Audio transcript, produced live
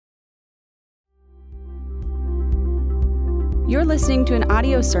You're listening to an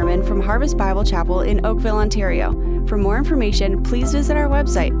audio sermon from Harvest Bible Chapel in Oakville, Ontario. For more information, please visit our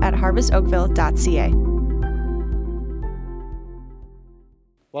website at harvestoakville.ca.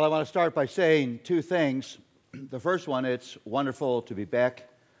 Well, I want to start by saying two things. The first one, it's wonderful to be back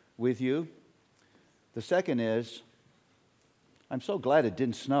with you. The second is, I'm so glad it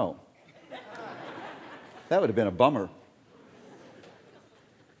didn't snow. That would have been a bummer.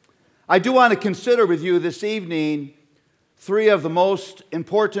 I do want to consider with you this evening three of the most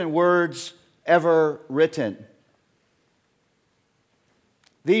important words ever written.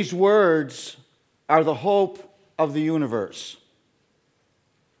 These words are the hope of the universe.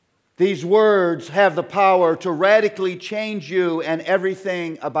 These words have the power to radically change you and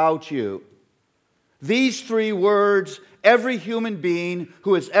everything about you. These three words, every human being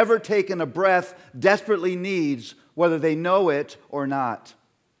who has ever taken a breath desperately needs, whether they know it or not.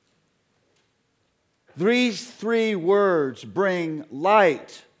 These three words bring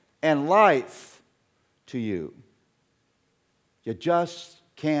light and life to you. You just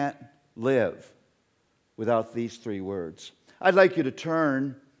can't live without these three words. I'd like you to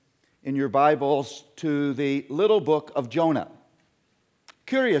turn in your Bibles to the little book of Jonah.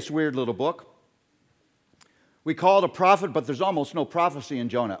 Curious, weird little book. We call it a prophet, but there's almost no prophecy in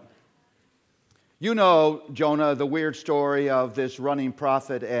Jonah. You know, Jonah, the weird story of this running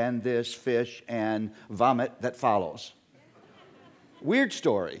prophet and this fish and vomit that follows. Weird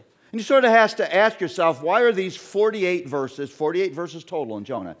story. And you sort of have to ask yourself, why are these 48 verses total in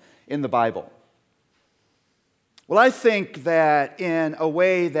Jonah, in the Bible? Well, I think that in a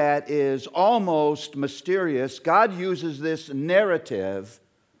way that is almost mysterious, God uses this narrative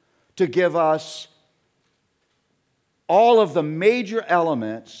to give us all of the major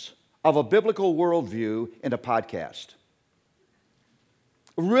elements of a biblical worldview in a podcast.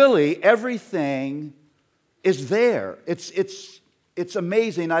 Really, everything is there. It's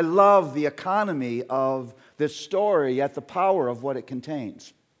amazing. I love the economy of this story, yet the power of what it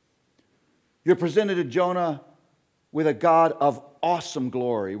contains. You're presented to Jonah with a God of awesome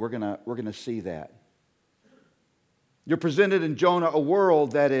glory. We're gonna see that. You're presented in Jonah a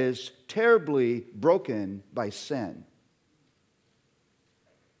world that is terribly broken by sin.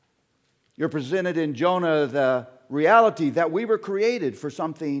 You're presented in Jonah the reality that we were created for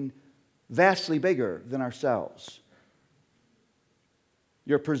something vastly bigger than ourselves.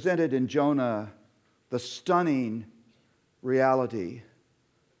 You're presented in Jonah the stunning reality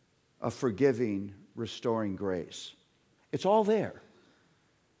of forgiving, restoring grace. It's all there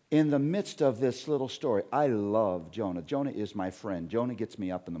in the midst of this little story. I love Jonah. Jonah is my friend. Jonah gets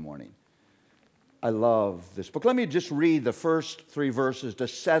me up in the morning. I love this book. Let me just read the first three verses to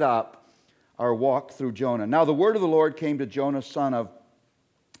set up our walk through Jonah. Now the word of the Lord came to Jonah, son of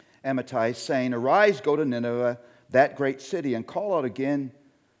Amittai, saying, "Arise, go to Nineveh, that great city, and call out again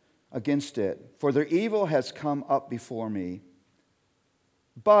against it, for their evil has come up before me."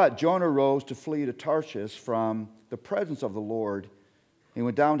 But Jonah rose to flee to Tarshish from the presence of the Lord. He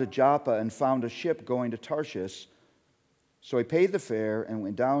went down to Joppa and found a ship going to Tarshish. So he paid the fare and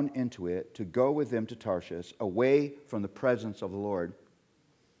went down into it to go with them to Tarshish, away from the presence of the Lord.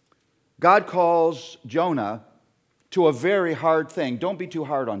 God calls Jonah to a very hard thing. Don't be too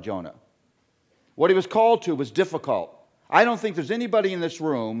hard on Jonah. What he was called to was difficult. I don't think there's anybody in this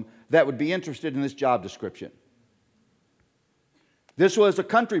room that would be interested in this job description. This was a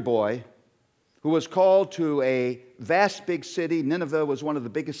country boy who was called to a vast big city. Nineveh was one of the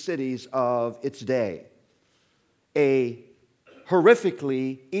biggest cities of its day. A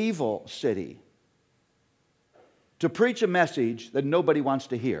horrifically evil city. To preach a message that nobody wants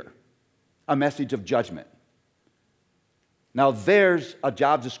to hear. A message of judgment. Now there's a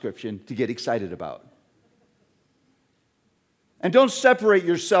job description to get excited about. And don't separate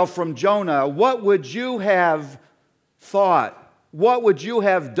yourself from Jonah. What would you have thought? What would you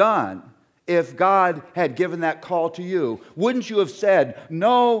have done if God had given that call to you? Wouldn't you have said,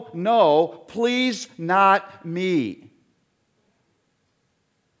 no, please not me?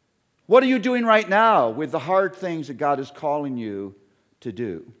 What are you doing right now with the hard things that God is calling you to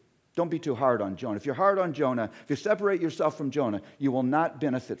do? Don't be too hard on Jonah. If you're hard on Jonah, if you separate yourself from Jonah, you will not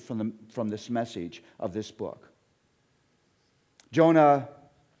benefit from this message of this book. Jonah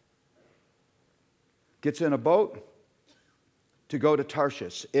gets in a boat to go to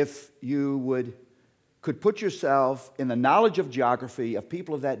Tarshish. If you could put yourself in the knowledge of geography of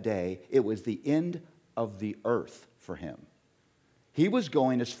people of that day, it was the end of the earth for him. He was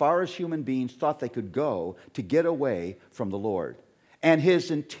going as far as human beings thought they could go to get away from the Lord. And his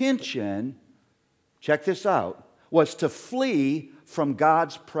intention, check this out, was to flee from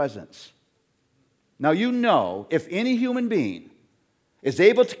God's presence. Now you know, if any human being is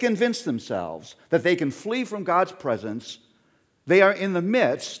able to convince themselves that they can flee from God's presence, they are in the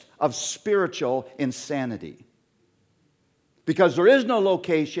midst of spiritual insanity. Because there is no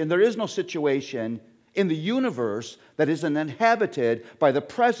location, there is no situation in the universe that isn't inhabited by the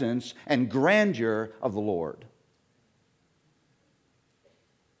presence and grandeur of the Lord.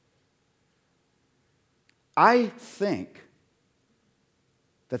 I think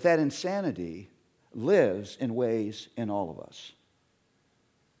that insanity lives in ways in all of us.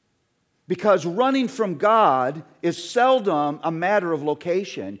 Because running from God is seldom a matter of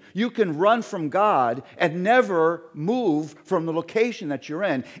location. You can run from God and never move from the location that you're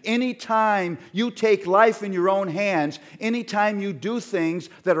in. Anytime you take life in your own hands, anytime you do things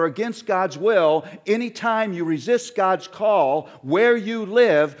that are against God's will, anytime you resist God's call, where you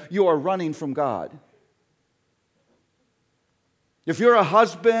live, you are running from God. If you're a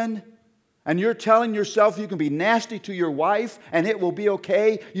husband and you're telling yourself you can be nasty to your wife and it will be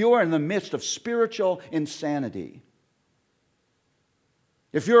okay, you are in the midst of spiritual insanity.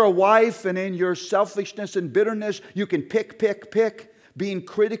 If you're a wife and in your selfishness and bitterness, you can pick, being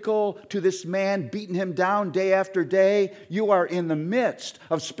critical to this man, beating him down day after day, you are in the midst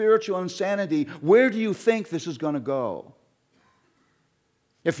of spiritual insanity. Where do you think this is going to go?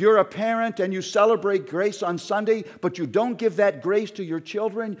 If you're a parent and you celebrate grace on Sunday, but you don't give that grace to your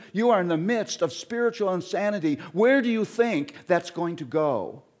children, you are in the midst of spiritual insanity. Where do you think that's going to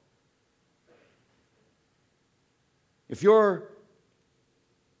go? If you're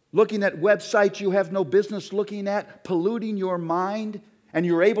looking at websites you have no business looking at, polluting your mind, and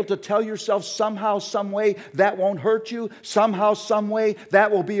you're able to tell yourself somehow, some way that won't hurt you, somehow, some way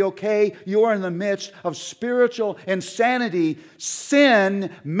that will be okay, you are in the midst of spiritual insanity. Sin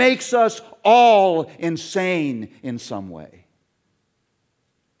makes us all insane in some way.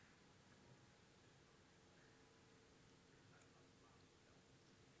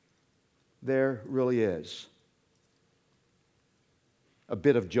 There really is a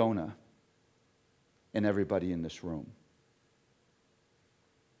bit of Jonah in everybody in this room.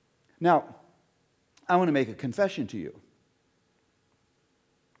 Now, I want to make a confession to you.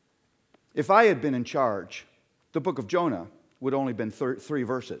 If I had been in charge, the book of Jonah would only have been 3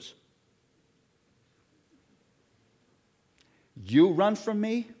 verses. You run from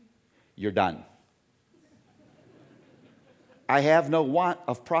me, you're done. I have no want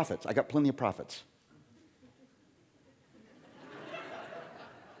of prophets. I got plenty of prophets.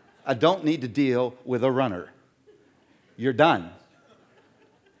 I don't need to deal with a runner. You're done.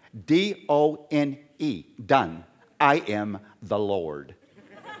 D-O-N-E, done. I am the Lord.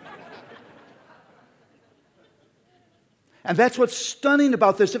 And that's what's stunning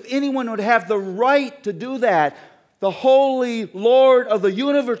about this. If anyone would have the right to do that, the holy Lord of the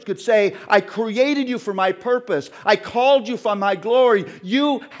universe could say, I created you for my purpose. I called you for my glory.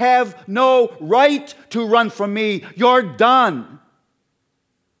 You have no right to run from me. You're done.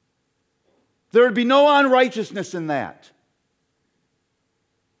 There would be no unrighteousness in that.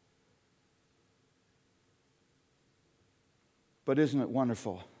 But isn't it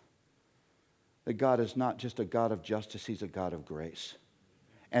wonderful that God is not just a God of justice, He's a God of grace.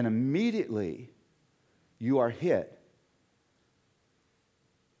 And immediately you are hit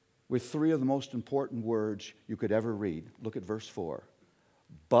with 3 of the most important words you could ever read. Look at verse 4.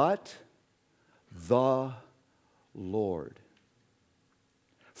 But the Lord.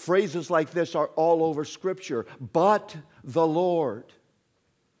 Phrases like this are all over Scripture. But the Lord.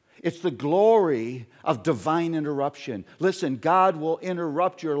 It's the glory of divine interruption. Listen, God will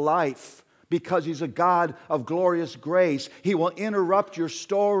interrupt your life because He's a God of glorious grace. He will interrupt your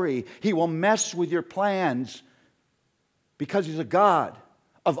story. He will mess with your plans because He's a God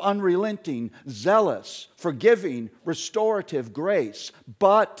of unrelenting, zealous, forgiving, restorative grace.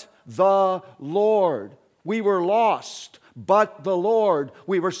 But the Lord. We were lost. But the Lord,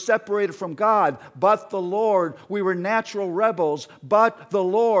 we were separated from God. But the Lord, we were natural rebels. But the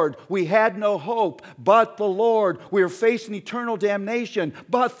Lord, we had no hope. But the Lord, we were facing eternal damnation.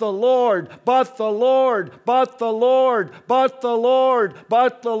 But the Lord, but the Lord, but the Lord, but the Lord,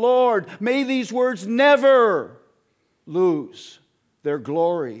 but the Lord. May these words never lose their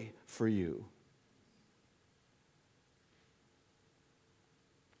glory for you.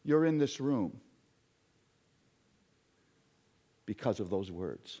 You're in this room because of those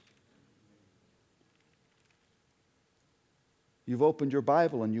words. You've opened your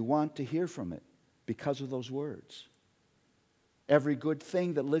Bible and you want to hear from it because of those words. Every good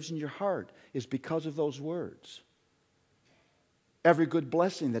thing that lives in your heart is because of those words. Every good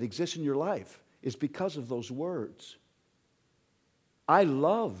blessing that exists in your life is because of those words. I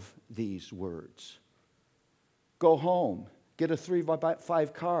love these words. Go home, get a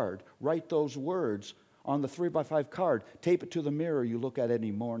 3x5 card, write those words on the 3x5 card, tape it to the mirror you look at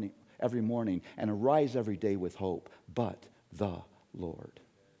every morning, and arise every day with hope. But the Lord.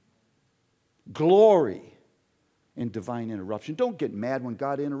 Glory in divine interruption. Don't get mad when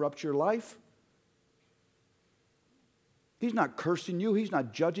God interrupts your life. He's not cursing you. He's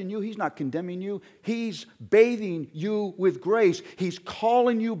not judging you. He's not condemning you. He's bathing you with grace. He's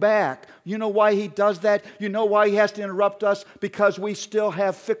calling you back. You know why He does that? You know why He has to interrupt us? Because we still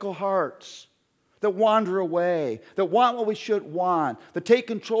have fickle hearts that wander away, that want what we should want, that take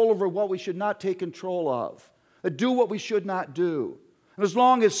control over what we should not take control of, that do what we should not do. And as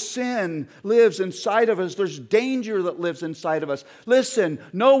long as sin lives inside of us, there's danger that lives inside of us. Listen,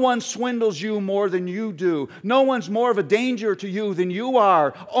 no one swindles you more than you do. No one's more of a danger to you than you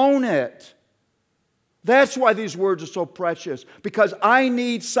are. Own it. That's why these words are so precious. Because I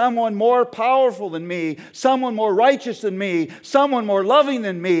need someone more powerful than me, someone more righteous than me, someone more loving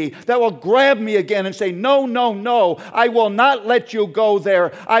than me that will grab me again and say, no, no, no, I will not let you go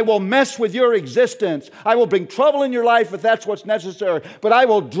there. I will mess with your existence. I will bring trouble in your life if that's what's necessary. But I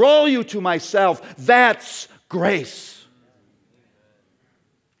will draw you to myself. That's grace.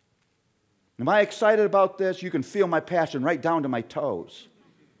 Am I excited about this? You can feel my passion right down to my toes.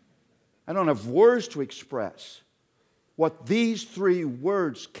 I don't have words to express what these three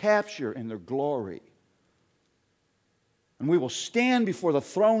words capture in their glory. And we will stand before the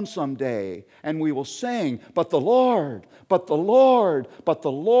throne someday and we will sing, but the Lord, but the Lord, but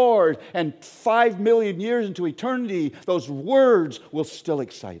the Lord. And 5 million years into eternity, those words will still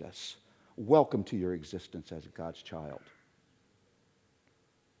excite us. Welcome to your existence as God's child.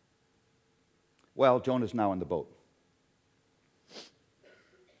 Well, Jonah's now in the boat.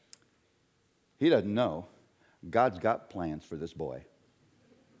 He doesn't know. God's got plans for this boy.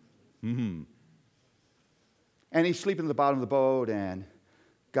 And he's sleeping at the bottom of the boat, and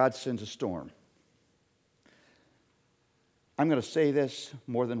God sends a storm. I'm going to say this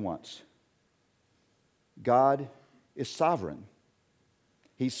more than once. God is sovereign.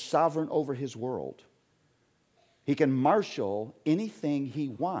 He's sovereign over His world. He can marshal anything He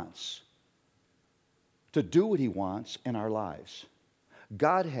wants to do what He wants in our lives.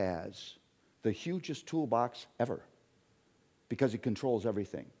 God has the hugest toolbox ever because He controls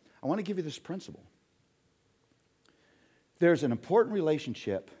everything. I want to give you this principle. There's an important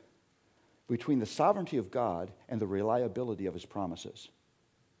relationship between the sovereignty of God and the reliability of His promises.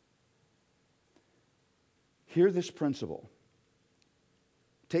 Hear this principle.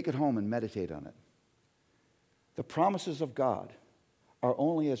 Take it home and meditate on it. The promises of God are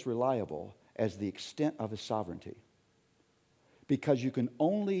only as reliable as the extent of His sovereignty, because you can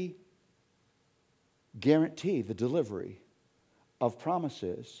only guarantee the delivery of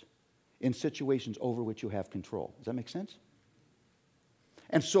promises in situations over which you have control. Does that make sense?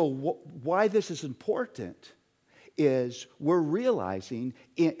 And so why this is important is we're realizing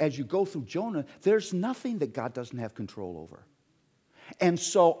as you go through Jonah, there's nothing that God doesn't have control over. And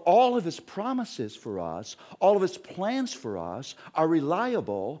so all of His promises for us, all of His plans for us are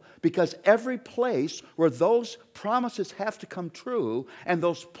reliable because every place where those promises have to come true and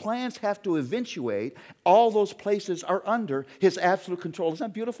those plans have to eventuate, all those places are under His absolute control. Isn't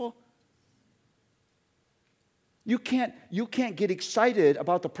that beautiful? You can't get excited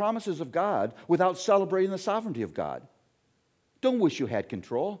about the promises of God without celebrating the sovereignty of God. Don't wish you had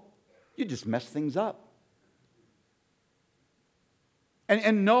control. You just mess things up.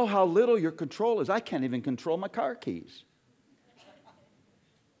 And know how little your control is. I can't even control my car keys.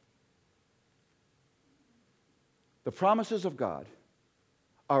 The promises of God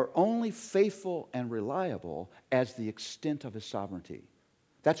are only faithful and reliable as the extent of His sovereignty.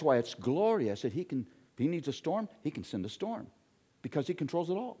 That's why it's glorious that if He needs a storm, He can send a storm because He controls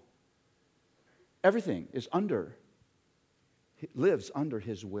it all. Everything lives under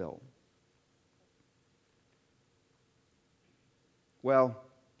His will. Well,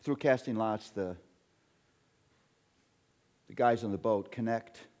 through casting lots, the guys on the boat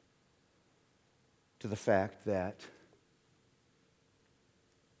connect to the fact that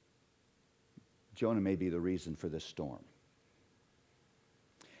Jonah may be the reason for this storm.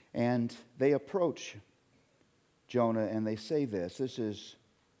 And they approach Jonah and they say this. This is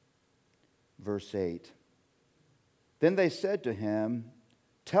verse 8. Then they said to him,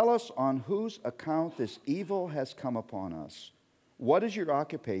 "Tell us on whose account this evil has come upon us. What is your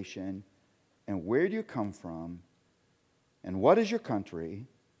occupation, and where do you come from, and what is your country,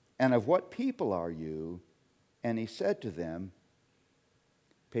 and of what people are you?" And he said to them,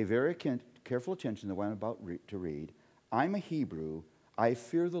 pay very careful attention to what I'm about to read. "I'm a Hebrew. I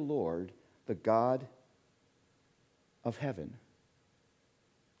fear the Lord, the God of heaven.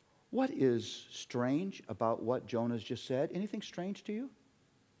 What is strange about what Jonah's just said? Anything strange to you?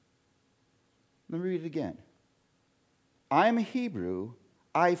 Let me read it again. I am a Hebrew.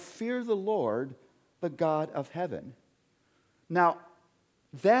 I fear the Lord, the God of heaven. Now,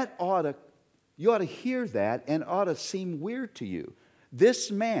 you ought to hear that and ought to seem weird to you. This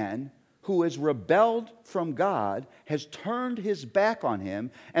man who has rebelled from God, has turned his back on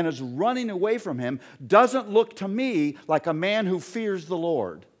him, and is running away from him, doesn't look to me like a man who fears the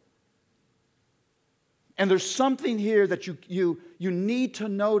Lord. And there's something here that you need to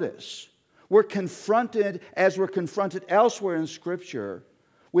notice. We're confronted, as we're confronted elsewhere in Scripture,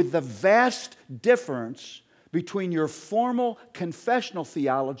 with the vast difference between your formal confessional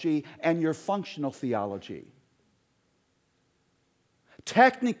theology and your functional theology.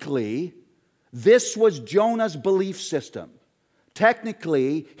 Technically, this was Jonah's belief system.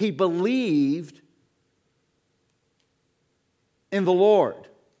 Technically, he believed in the Lord,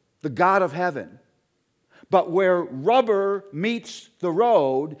 the God of heaven. But where rubber meets the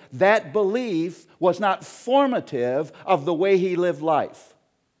road, that belief was not formative of the way he lived life.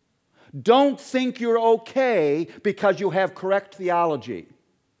 Don't think you're okay because you have correct theology.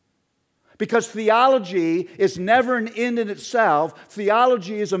 Because theology is never an end in itself.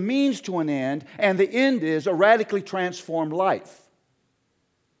 Theology is a means to an end, and the end is a radically transformed life.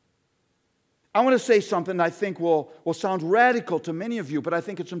 I want to say something I think will sound radical to many of you, but I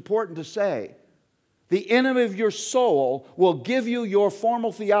think it's important to say. The enemy of your soul will give you your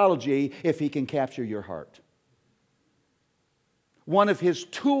formal theology if he can capture your heart. One of his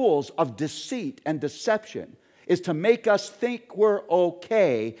tools of deceit and deception is to make us think we're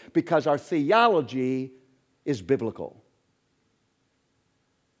okay because our theology is biblical.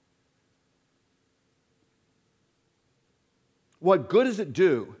 What good does it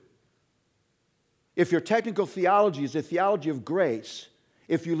do if your technical theology is a theology of grace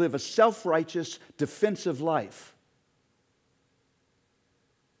if you live a self-righteous, defensive life?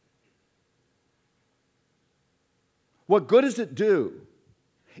 What good does it do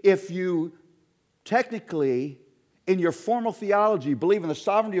if you technically, in your formal theology, believe in the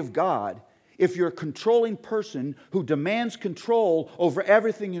sovereignty of God, if you're a controlling person who demands control over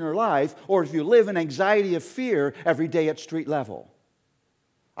everything in your life, or if you live in anxiety of fear every day at street level?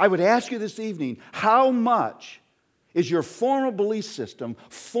 I would ask you this evening, how much is your formal belief system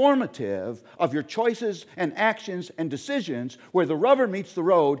formative of your choices and actions and decisions where the rubber meets the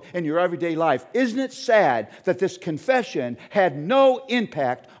road in your everyday life? Isn't it sad that this confession had no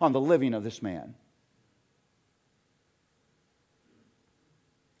impact on the living of this man?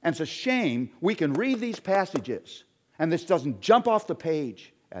 And it's a shame we can read these passages and this doesn't jump off the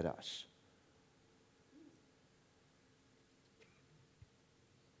page at us.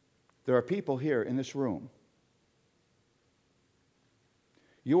 There are people here in this room.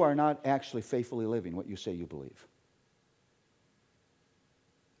 You are not actually faithfully living what you say you believe.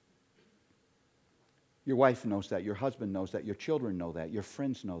 Your wife knows that. Your husband knows that. Your children know that. Your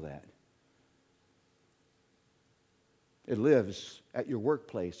friends know that. It lives at your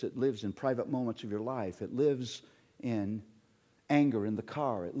workplace. It lives in private moments of your life. It lives in anger in the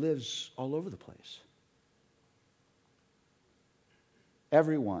car. It lives all over the place.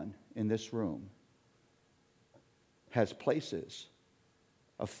 Everyone in this room has places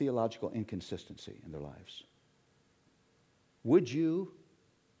of theological inconsistency in their lives. Would you,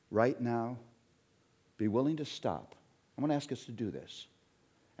 right now, be willing to stop? I'm going to ask us to do this.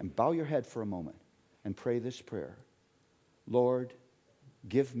 And bow your head for a moment and pray this prayer. Lord,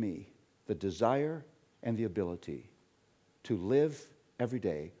 give me the desire and the ability to live every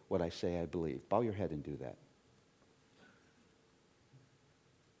day what I say I believe. Bow your head and do that.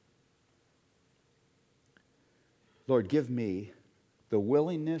 Lord, give me the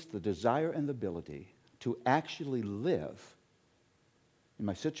willingness, the desire, and the ability to actually live in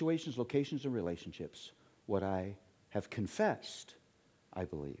my situations, locations, and relationships what I have confessed I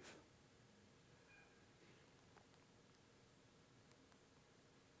believe.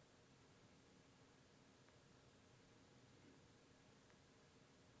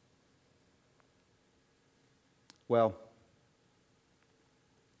 Well,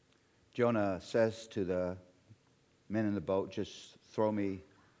 Jonah says to the men in the boat, just throw me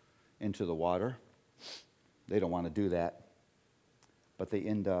into the water. They don't want to do that, but they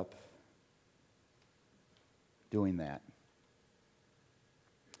end up doing that.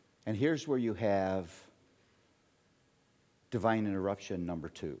 And here's where you have divine interruption number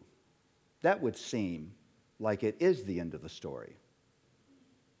 2. That would seem like it is the end of the story.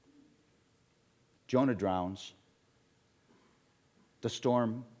 Jonah drowns. The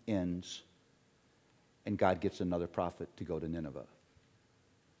storm ends. and God gets another prophet to go to Nineveh.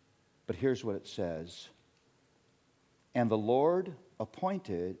 But here's what it says. And the Lord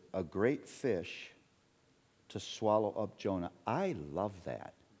appointed a great fish to swallow up Jonah. I love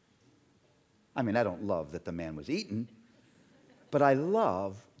that. I mean, I don't love that the man was eaten, but I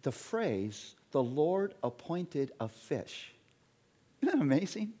love the phrase, the Lord appointed a fish. Isn't that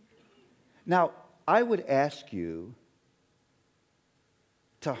amazing? Now, I would ask you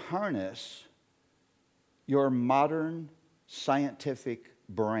to harness your modern scientific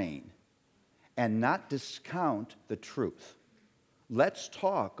brain and not discount the truth. Let's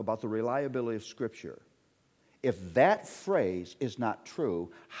talk about the reliability of Scripture. If that phrase is not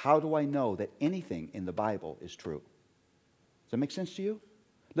true, how do I know that anything in the Bible is true? Does that make sense to you?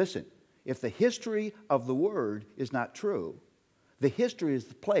 Listen, if the history of the Word is not true, the history is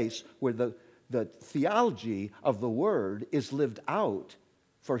the place where the theology of the Word is lived out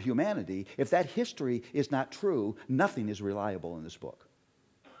for humanity. If that history is not true, nothing is reliable in this book.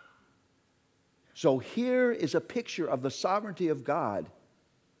 So here is a picture of the sovereignty of God.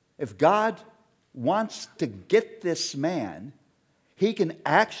 If God wants to get this man, he can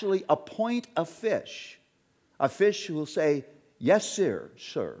actually appoint a fish who will say, yes, sir,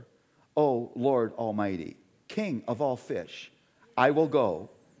 O Lord Almighty, King of all fish, I will go.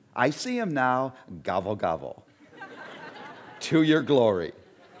 I see him now, gobble, gobble, to your glory.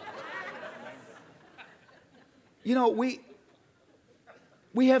 You know,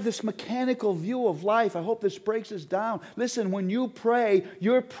 we have this mechanical view of life. I hope this breaks us down. Listen, when you pray,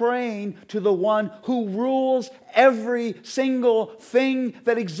 you're praying to the one who rules every single thing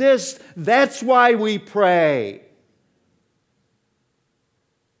that exists. That's why we pray.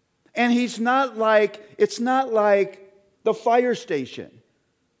 And it's not like the fire station,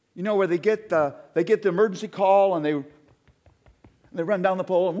 you know, where they get the emergency call and they run down the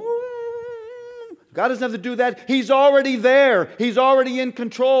pole and God doesn't have to do that. He's already there. He's already in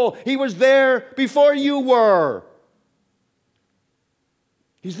control. He was there before you were.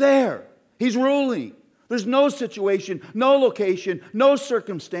 He's there. He's ruling. There's no situation, no location, no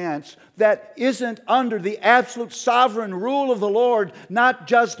circumstance that isn't under the absolute sovereign rule of the Lord. Not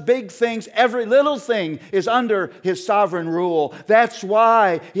just big things. Every little thing is under His sovereign rule. That's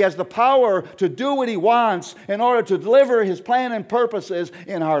why He has the power to do what He wants in order to deliver His plan and purposes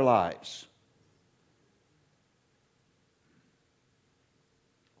in our lives.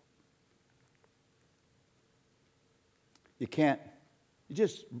 You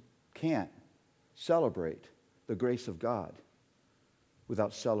just can't celebrate the grace of God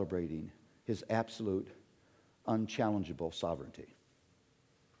without celebrating His absolute, unchallengeable sovereignty.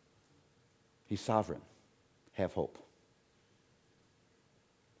 He's sovereign. Have hope.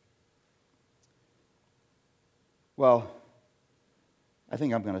 Well, I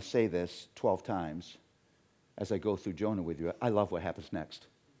think I'm going to say this 12 times as I go through Jonah with you. I love what happens next.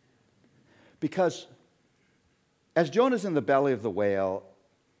 Because as Jonah's in the belly of the whale,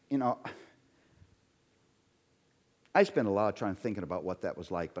 you know, I spend a lot of time thinking about what that was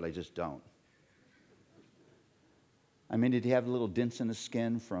like, but I just don't. I mean, did he have little dents in his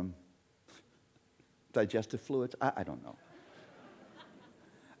skin from digestive fluids? I don't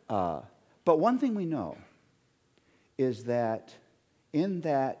know. But one thing we know is that in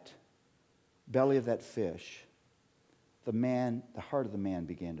that belly of that fish, the heart of the man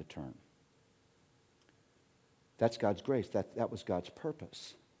began to turn. That's God's grace. That was God's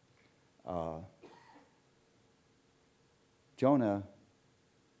purpose. Jonah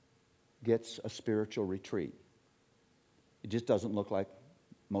gets a spiritual retreat. It just doesn't look like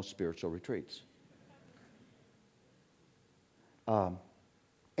most spiritual retreats.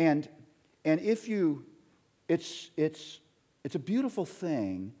 And if you, it's a beautiful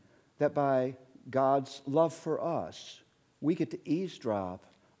thing that by God's love for us, we get to eavesdrop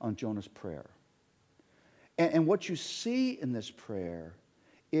on Jonah's prayer. And what you see in this prayer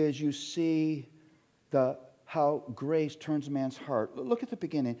is you see how grace turns a man's heart. Look at the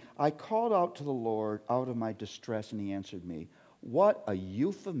beginning. I called out to the Lord out of my distress, and He answered me. What a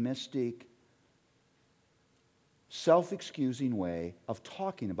euphemistic, self-excusing way of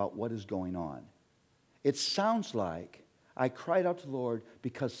talking about what is going on. It sounds like I cried out to the Lord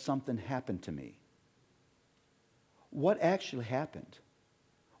because something happened to me. What actually happened?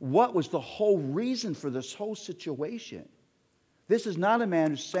 What was the whole reason for this whole situation? This is not a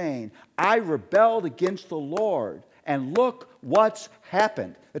man who's saying, I rebelled against the Lord, and look what's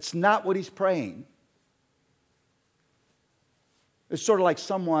happened. It's not what he's praying. It's sort of like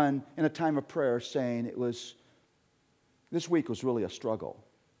someone in a time of prayer saying this week was really a struggle.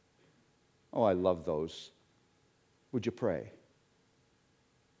 Oh, I love those. Would you pray?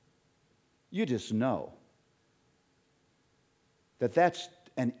 you just know that that's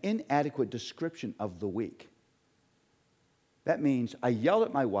an inadequate description of the week. That means I yelled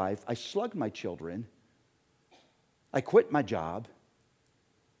at my wife, I slugged my children, I quit my job,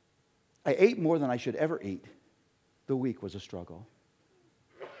 I ate more than I should ever eat. The week was a struggle.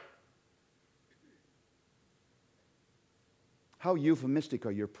 How euphemistic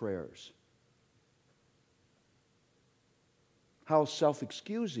are your prayers? How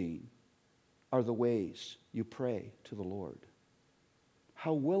self-excusing are the ways you pray to the Lord?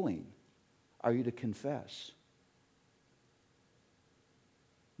 How willing are you to confess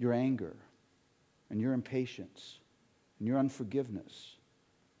your anger and your impatience and your unforgiveness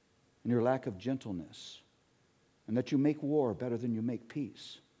and your lack of gentleness, and that you make war better than you make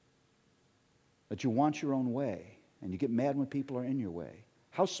peace, that you want your own way and you get mad when people are in your way?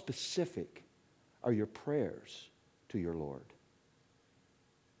 How specific are your prayers to your Lord?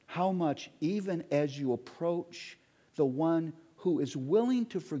 How much, even as you approach the one who is willing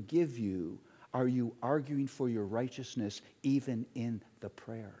to forgive you, are you arguing for your righteousness even in the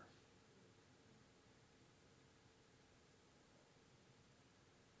prayer?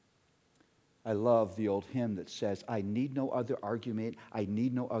 I love the old hymn that says, I need no other argument, I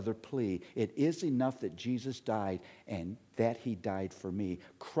need no other plea. It is enough that Jesus died and that he died for me.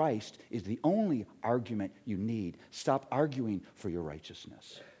 Christ is the only argument you need. Stop arguing for your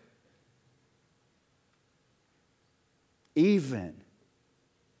righteousness. Even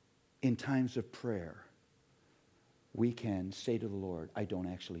in times of prayer, we can say to the Lord, I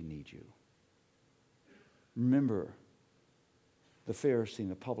don't actually need you. Remember the Pharisee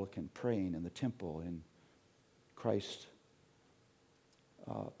and the publican praying in the temple in Christ's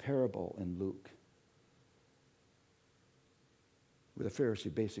parable in Luke, where the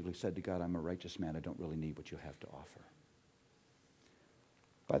Pharisee basically said to God, I'm a righteous man, I don't really need what you have to offer.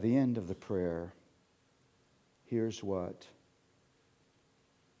 By the end of the prayer, here's what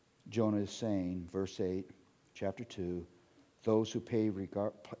Jonah is saying, verse 8, chapter 2, those who pay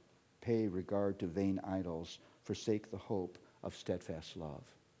regard to vain idols forsake the hope of steadfast love.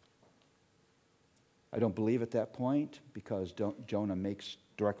 I don't believe at that point, because Jonah makes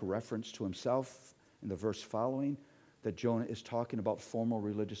direct reference to himself in the verse following, that Jonah is talking about formal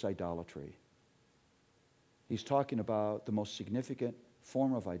religious idolatry. He's talking about the most significant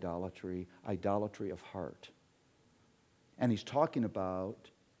form of idolatry, idolatry of heart. And he's talking about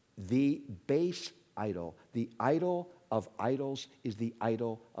the base idol. The idol of idols is the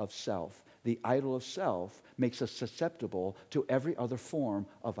idol of self. The idol of self makes us susceptible to every other form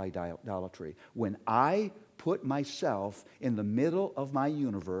of idolatry. When I put myself in the middle of my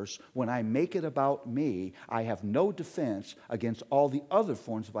universe, when I make it about me, I have no defense against all the other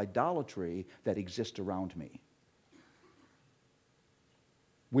forms of idolatry that exist around me.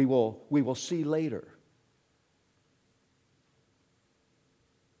 We will see later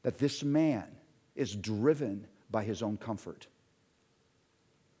that this man is driven by his own comfort.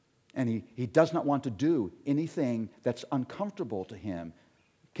 And he does not want to do anything that's uncomfortable to him.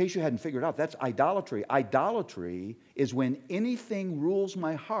 In case you hadn't figured out, that's idolatry. Idolatry is when anything rules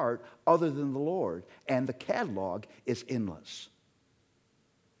my heart other than the Lord, and the catalog is endless.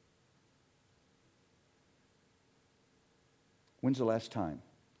 When's the last time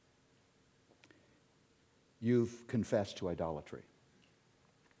you've confessed to idolatry?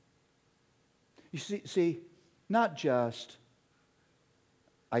 You see, not just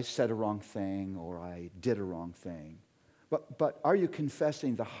I said a wrong thing or I did a wrong thing, but are you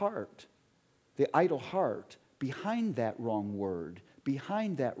confessing the heart, the idle heart, behind that wrong word,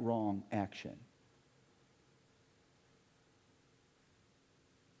 behind that wrong action?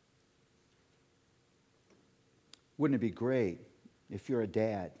 Wouldn't it be great if you're a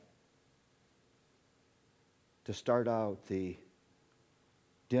dad to start out the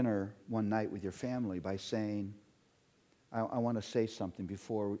dinner one night with your family by saying, I want to say something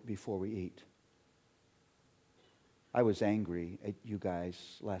before we eat. I was angry at you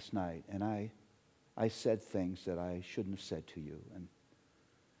guys last night, and I said things that I shouldn't have said to you.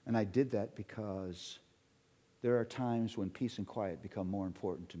 And I did that because there are times when peace and quiet become more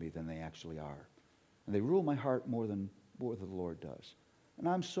important to me than they actually are. And they rule my heart more than the Lord does. And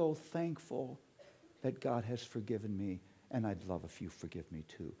I'm so thankful that God has forgiven me, and I'd love if you forgive me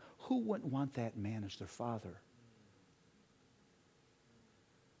too. Who wouldn't want that man as their father?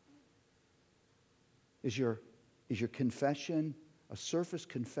 Is your confession a surface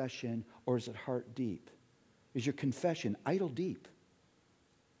confession, or is it heart deep? Is your confession idle deep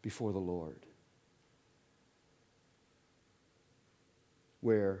before the Lord?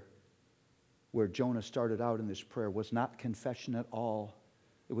 Where Jonah started out in this prayer was not confession at all.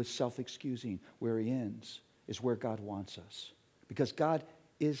 It was self-excusing. Where he ends is where God wants us. Because God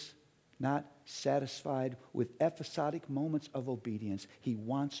is not satisfied with episodic moments of obedience. He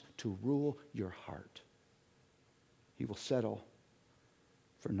wants to rule your heart. He will settle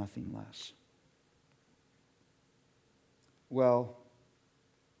for nothing less. Well,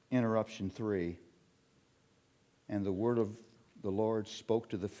 interruption 3. And the word of the Lord spoke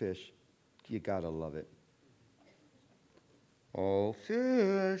to the fish. You gotta love it. Oh,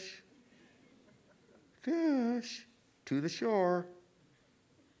 fish, fish, to the shore.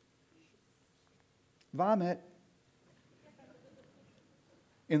 Vomit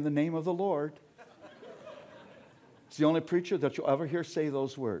in the name of the Lord. It's the only preacher that you'll ever hear say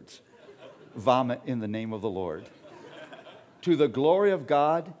those words. Vomit in the name of the Lord. To the glory of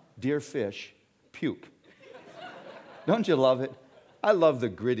God, dear fish, puke. Don't you love it? I love the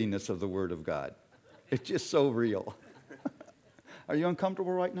grittiness of the Word of God. It's just so real. Are you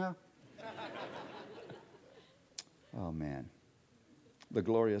uncomfortable right now? Oh, man. The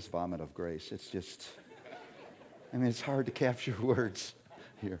glorious vomit of grace. It's just, it's hard to capture words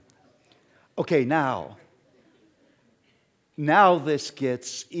here. Okay, now this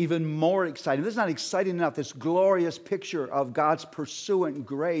gets even more exciting. This is not exciting enough, this glorious picture of God's pursuant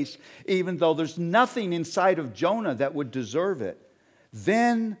grace, even though there's nothing inside of Jonah that would deserve it.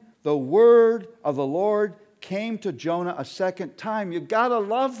 Then the word of the Lord came to Jonah a second time. You've got to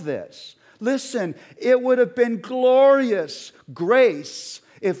love this. Listen, it would have been glorious grace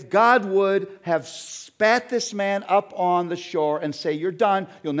if God would have spat this man up on the shore and say, you're done,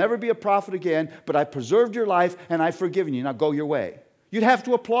 you'll never be a prophet again, but I preserved your life and I've forgiven you. Now go your way. You'd have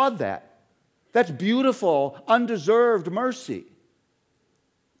to applaud that. That's beautiful, undeserved mercy.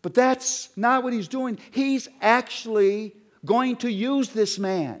 But that's not what he's doing. He's actually going to use this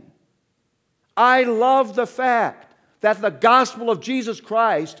man. I love the fact that the gospel of Jesus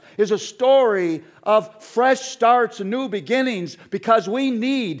Christ is a story of fresh starts and new beginnings, because we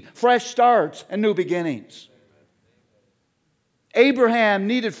need fresh starts and new beginnings. Abraham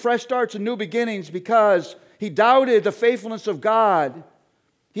needed fresh starts and new beginnings because he doubted the faithfulness of God.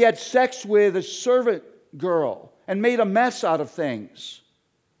 He had sex with a servant girl and made a mess out of things.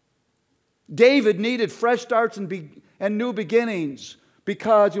 David needed fresh starts and new beginnings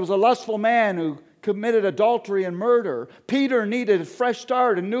because he was a lustful man who committed adultery and murder. Peter needed a fresh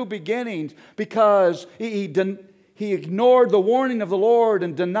start and new beginnings because he ignored the warning of the Lord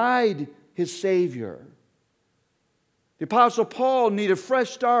and denied his Savior. The Apostle Paul needed fresh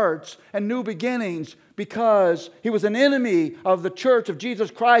starts and new beginnings because he was an enemy of the church of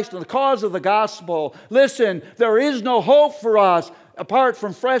Jesus Christ and the cause of the gospel. Listen, there is no hope for us apart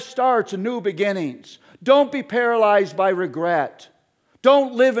from fresh starts and new beginnings. Don't be paralyzed by regret.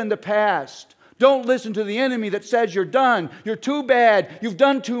 Don't live in the past. Don't listen to the enemy that says you're done, you're too bad, you've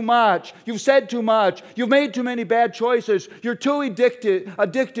done too much, you've said too much, you've made too many bad choices, you're too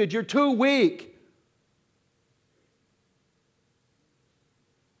addicted, you're too weak.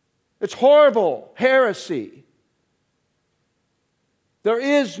 It's horrible heresy. There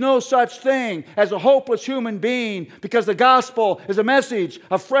is no such thing as a hopeless human being, because the gospel is a message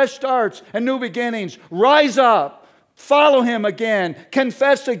of fresh starts and new beginnings. Rise up. Follow him again.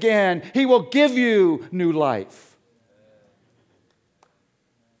 Confess again. He will give you new life.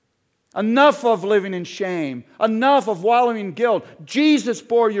 Enough of living in shame. Enough of wallowing in guilt. Jesus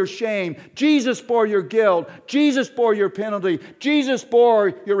bore your shame. Jesus bore your guilt. Jesus bore your penalty. Jesus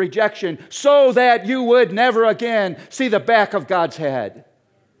bore your rejection so that you would never again see the back of God's head.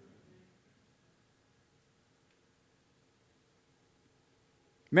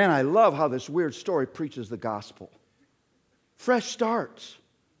 Man, I love how this weird story preaches the gospel. Fresh starts.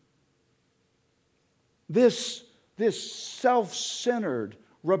 This self-centered,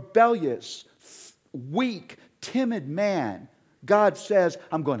 rebellious, weak, timid man, God says,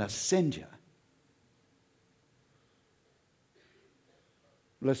 I'm going to send you.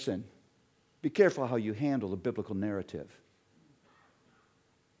 Listen, be careful how you handle the biblical narrative.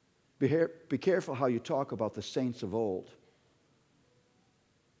 Be careful how you talk about the saints of old.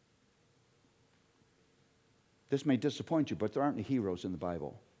 This may disappoint you, but there aren't any heroes in the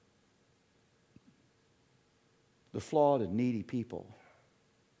Bible. The flawed and needy people.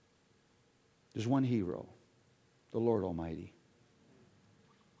 There's one hero, the Lord Almighty.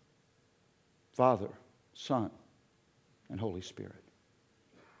 Father, Son, and Holy Spirit.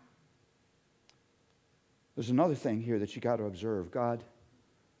 There's another thing here that you got to observe. God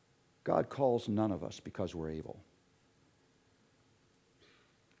calls none of us because we're able.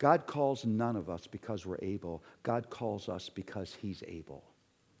 God calls none of us because we're able. God calls us because He's able.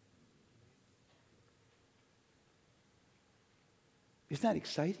 Isn't that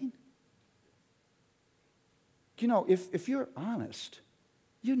exciting? You know, if you're honest,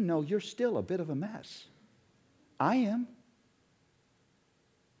 you know you're still a bit of a mess. I am.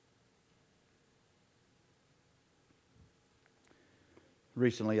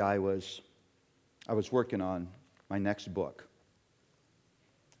 Recently, I was working on my next book.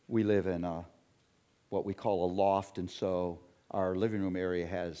 We live in what we call a loft, and so our living room area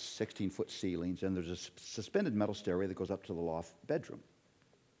has 16-foot ceilings, and there's a suspended metal stairway that goes up to the loft bedroom.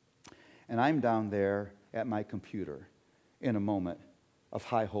 And I'm down there at my computer in a moment of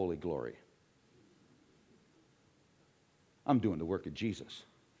high holy glory. I'm doing the work of Jesus.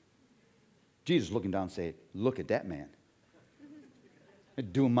 Jesus looking down and saying, look at that man.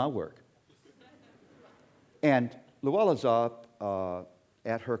 Doing my work. And Luella's up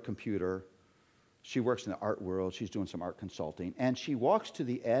at her computer. She works in the art world. She's doing some art consulting. And she walks to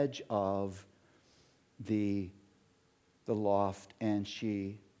the edge of the loft, and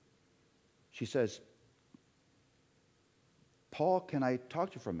she says, Paul, can I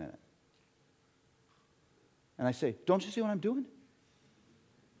talk to you for a minute? And I say, don't you see what I'm doing?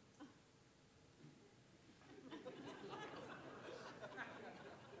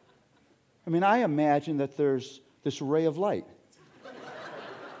 I mean, I imagine that there's this ray of light.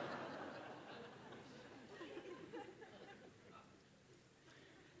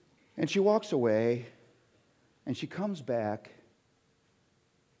 And she walks away, and she comes back,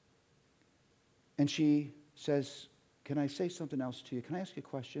 and she says, can I say something else to you? Can I ask you a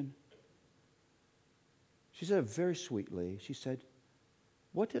question? She said it very sweetly. She said,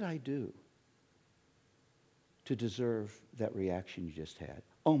 what did I do to deserve that reaction you just had?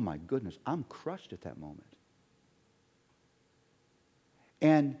 Oh my goodness, I'm crushed at that moment.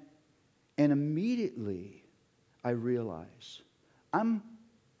 And immediately I realize I'm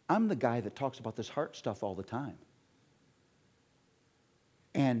the guy that talks about this heart stuff all the time.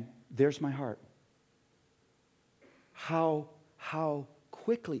 And there's my heart. How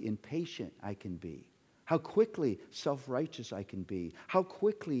quickly impatient I can be. How quickly self-righteous I can be. How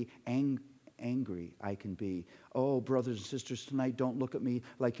quickly angry I can be. Oh, brothers and sisters, tonight don't look at me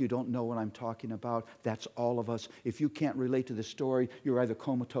like you don't know what I'm talking about. That's all of us. If you can't relate to this story, you're either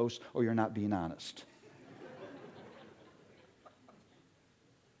comatose or you're not being honest.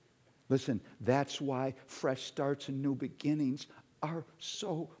 Listen, that's why fresh starts and new beginnings are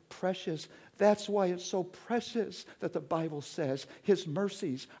so precious. That's why it's so precious that the Bible says His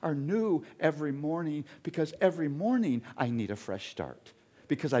mercies are new every morning, because every morning I need a fresh start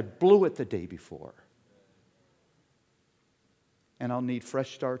because I blew it the day before. And I'll need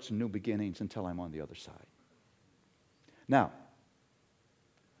fresh starts and new beginnings until I'm on the other side. Now,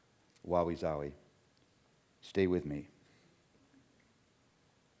 wowie zowie, stay with me.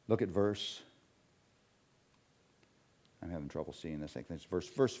 Look at I'm having trouble seeing this. I think it's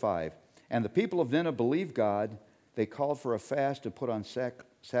verse 5. And the people of Nineveh believed God. They called for a fast and put on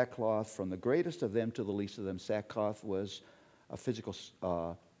sackcloth, from the greatest of them to the least of them. Sackcloth was a physical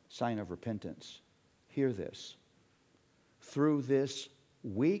sign of repentance. Hear this. Through this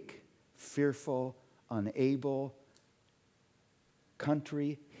weak, fearful, unable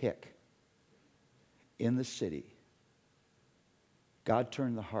country hick in the city, God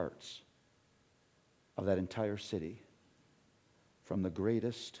turned the hearts of that entire city from the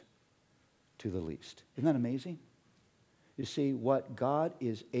greatest to the least. Isn't that amazing? You see, what God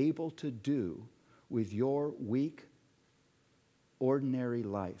is able to do with your weak, ordinary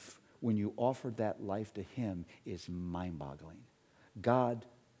life when you offer that life to Him is mind-boggling. God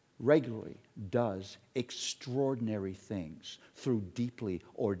regularly does extraordinary things through deeply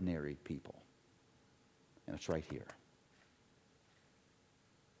ordinary people. And it's right here.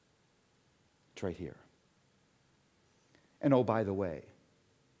 It's right here. And oh, by the way,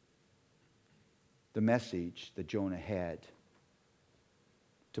 the message that Jonah had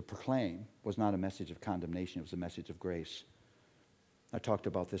to proclaim was not a message of condemnation, it was a message of grace. I talked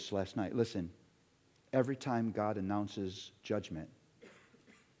about this last night. Listen, every time God announces judgment,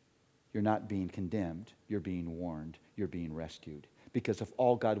 you're not being condemned, you're being warned, you're being rescued. Because if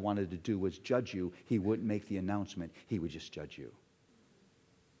all God wanted to do was judge you, He wouldn't make the announcement, He would just judge you.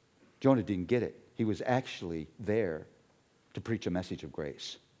 Jonah didn't get it. He was actually there to preach a message of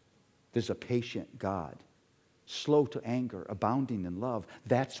grace. There's a patient God, slow to anger, abounding in love.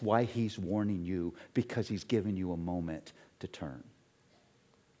 That's why He's warning you, because He's given you a moment to turn.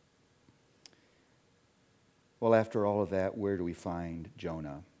 Well, after all of that, where do we find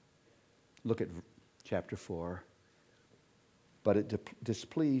Jonah? Look at chapter 4. But it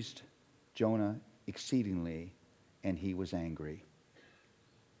displeased Jonah exceedingly, and he was angry.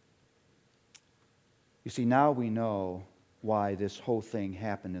 You see, now we know why this whole thing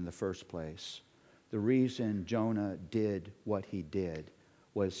happened in the first place. The reason Jonah did what he did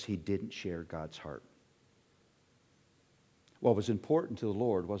was he didn't share God's heart. What was important to the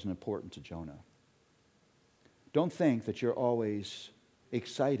Lord wasn't important to Jonah. Don't think that you're always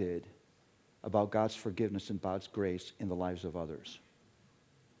excited about God's forgiveness and God's grace in the lives of others.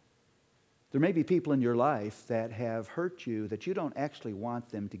 There may be people in your life that have hurt you that you don't actually want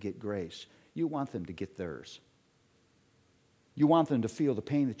them to get grace. You want them to get theirs. You want them to feel the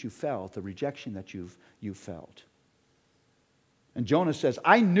pain that you felt, the rejection that you felt. And Jonah says,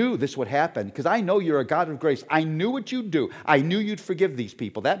 I knew this would happen because I know you're a God of grace. I knew what you'd do. I knew you'd forgive these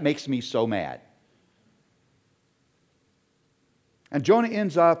people. That makes me so mad. And Jonah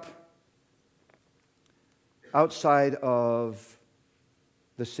ends up outside of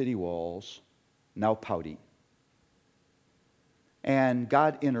the city walls, now pouting. And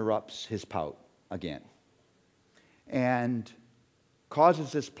God interrupts his pout again and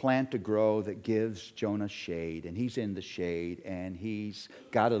causes this plant to grow that gives Jonah shade. And he's in the shade, and he's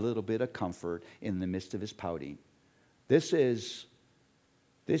got a little bit of comfort in the midst of his pouting. This is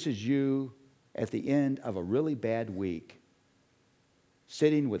you at the end of a really bad week,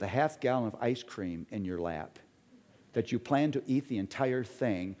 sitting with a half gallon of ice cream in your lap that you plan to eat the entire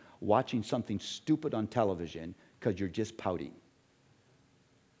thing watching something stupid on television because you're just pouting.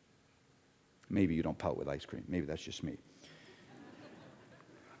 Maybe you don't pout with ice cream. Maybe that's just me.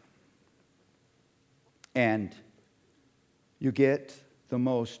 And you get the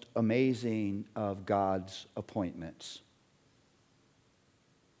most amazing of God's appointments.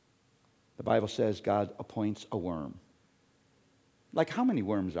 The Bible says God appoints a worm. Like, how many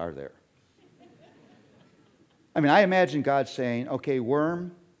worms are there? I mean, I imagine God saying, okay,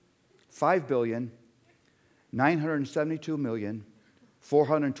 worm,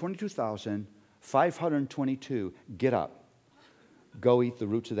 5,972,422,522, get up. Go eat the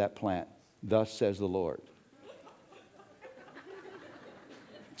roots of that plant. Thus says the Lord.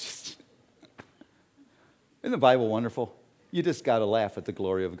 Isn't the Bible wonderful? You just got to laugh at the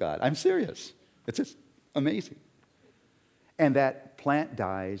glory of God. I'm serious. It's just amazing. And that plant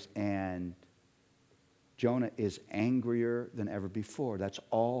dies, and Jonah is angrier than ever before. That's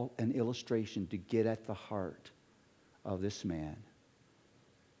all an illustration to get at the heart of this man.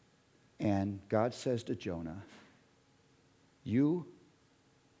 And God says to Jonah, you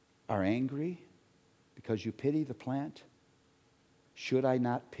are angry because you pity the plant? Should I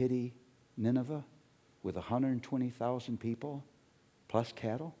not pity Nineveh with 120,000 people plus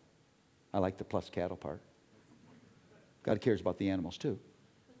cattle? I like the plus cattle part. God cares about the animals too.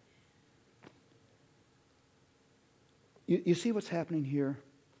 You see what's happening here?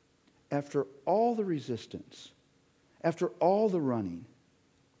 After all the resistance, after all the running,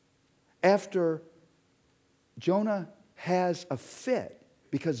 after Jonah has a fit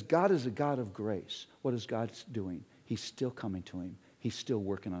because God is a God of grace, what is God doing? He's still coming to him. He's still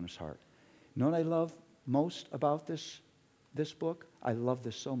working on his heart. You know what I love most about this book? I love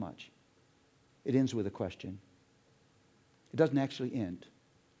this so much. It ends with a question. It doesn't actually end.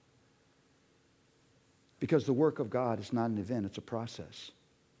 Because the work of God is not an event, it's a process.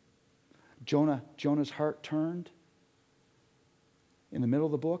 Jonah's heart turned in the middle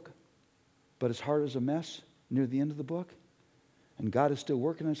of the book, but his heart is a mess near the end of the book. And God is still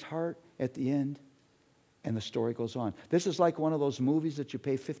working his heart at the end, and the story goes on. This is like one of those movies that you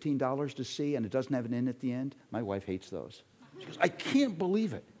pay $15 to see and it doesn't have an end at the end. My wife hates those. She goes, I can't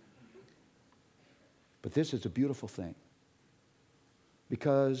believe it. But this is a beautiful thing.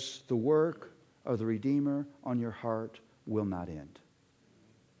 Because the work of the Redeemer on your heart will not end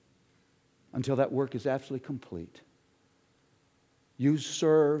until that work is absolutely complete. You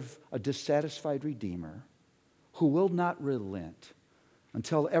serve a dissatisfied Redeemer who will not relent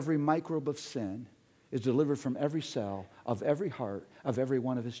until every microbe of sin is delivered from every cell of every heart of every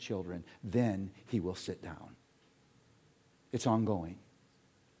one of his children. Then he will sit down. It's ongoing.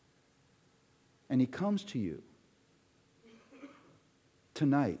 And he comes to you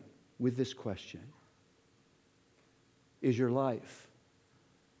tonight with this question. Is your life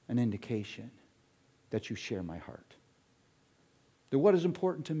an indication that you share my heart? That what is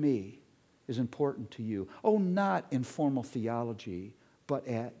important to me is important to you. Oh, not in formal theology, but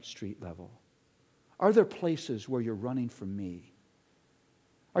at street level. Are there places where you're running from me?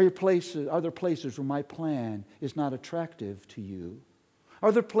 Are there places where my plan is not attractive to you?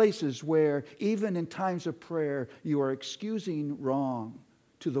 Are there places where, even in times of prayer, you are excusing wrong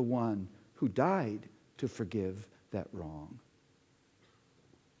to the one who died to forgive that wrong?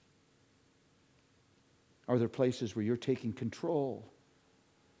 Are there places where you're taking control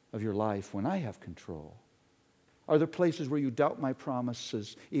of your life when I have control? Are there places where you doubt my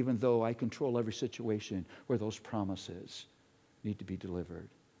promises, even though I control every situation where those promises need to be delivered?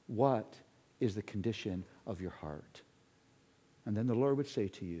 What is the condition of your heart? And then the Lord would say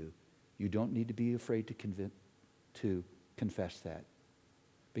to you, you don't need to be afraid to confess that,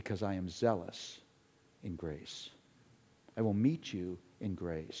 because I am zealous in grace. I will meet you in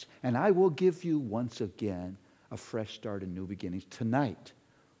grace. And I will give you once again a fresh start and new beginnings. Tonight,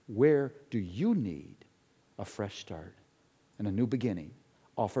 where do you need a fresh start and a new beginning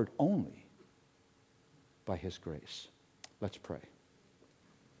offered only by His grace? Let's pray.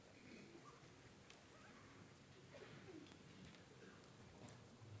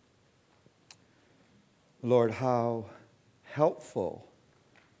 Lord, how helpful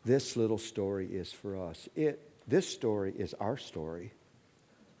this little story is for us. This story is our story.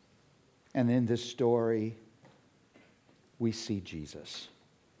 And in this story, we see Jesus,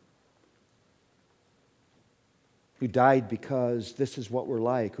 who died because this is what we're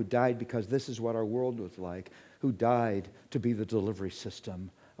like, who died because this is what our world was like, who died to be the delivery system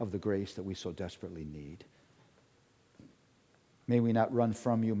of the grace that we so desperately need. May we not run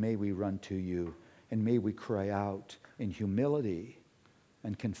from you, may we run to you, and may we cry out in humility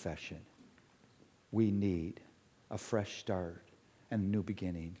and confession. We need a fresh start and a new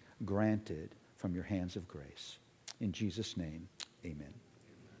beginning granted from your hands of grace. In Jesus' name, amen.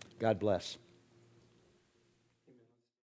 God bless.